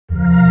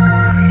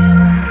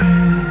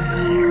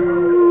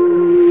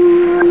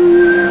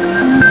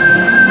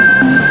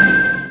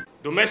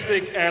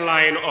Domestic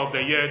Airline of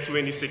the Year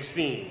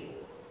 2016.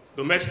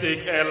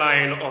 Domestic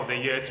Airline of the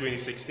Year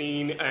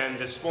 2016, and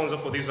the sponsor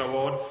for this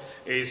award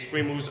is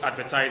Primus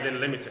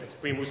Advertising Limited.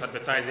 Primus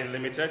Advertising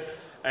Limited,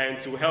 and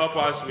to help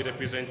us with the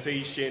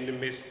presentation,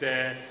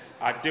 Mr.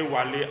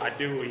 Adewale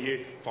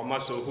Adeoye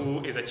Famaso,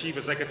 who is a Chief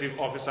Executive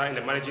Officer and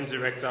the Managing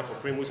Director for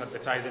Primus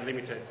Advertising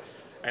Limited,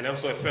 and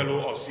also a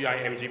Fellow of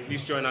CIMG.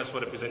 Please join us for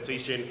the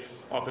presentation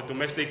of the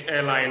Domestic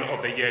Airline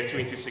of the Year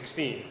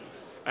 2016.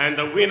 And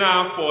the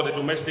winner for the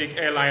Domestic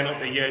Airline of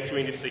the Year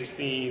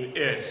 2016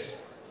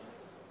 is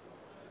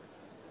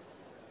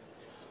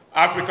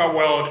Africa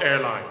World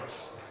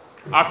Airlines.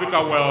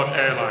 Africa World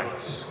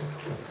Airlines.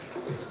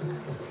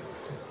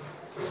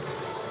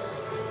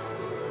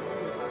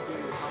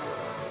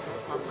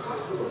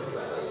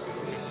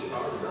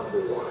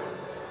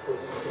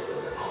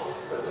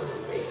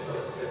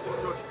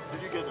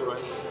 Did you get it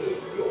right?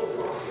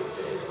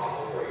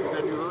 Is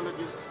a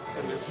neurologist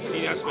and a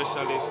Senior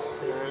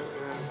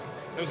specialist.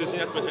 No, he's a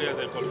senior specialist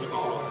as a qualification.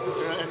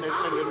 and a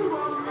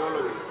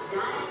neurologist.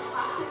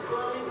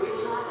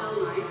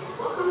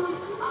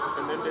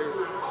 And then there's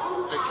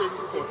a check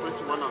for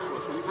 21 as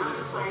well, so we finish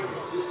this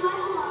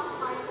one.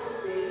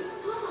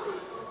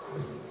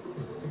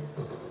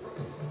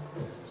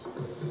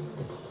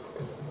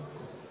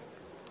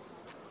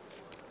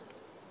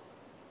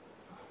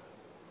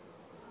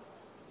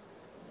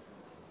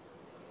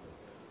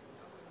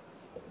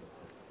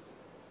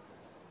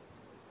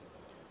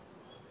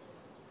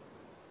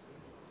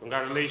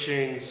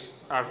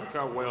 Congratulations,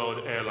 Africa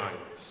World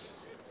Airlines.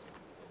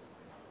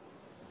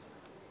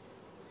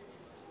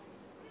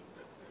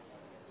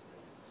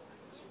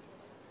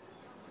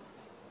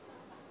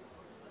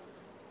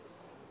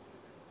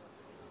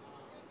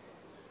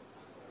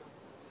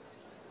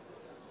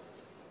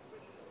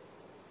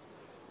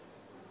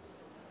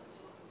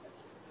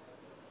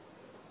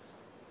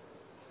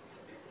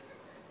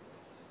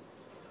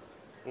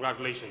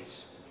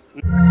 Congratulations.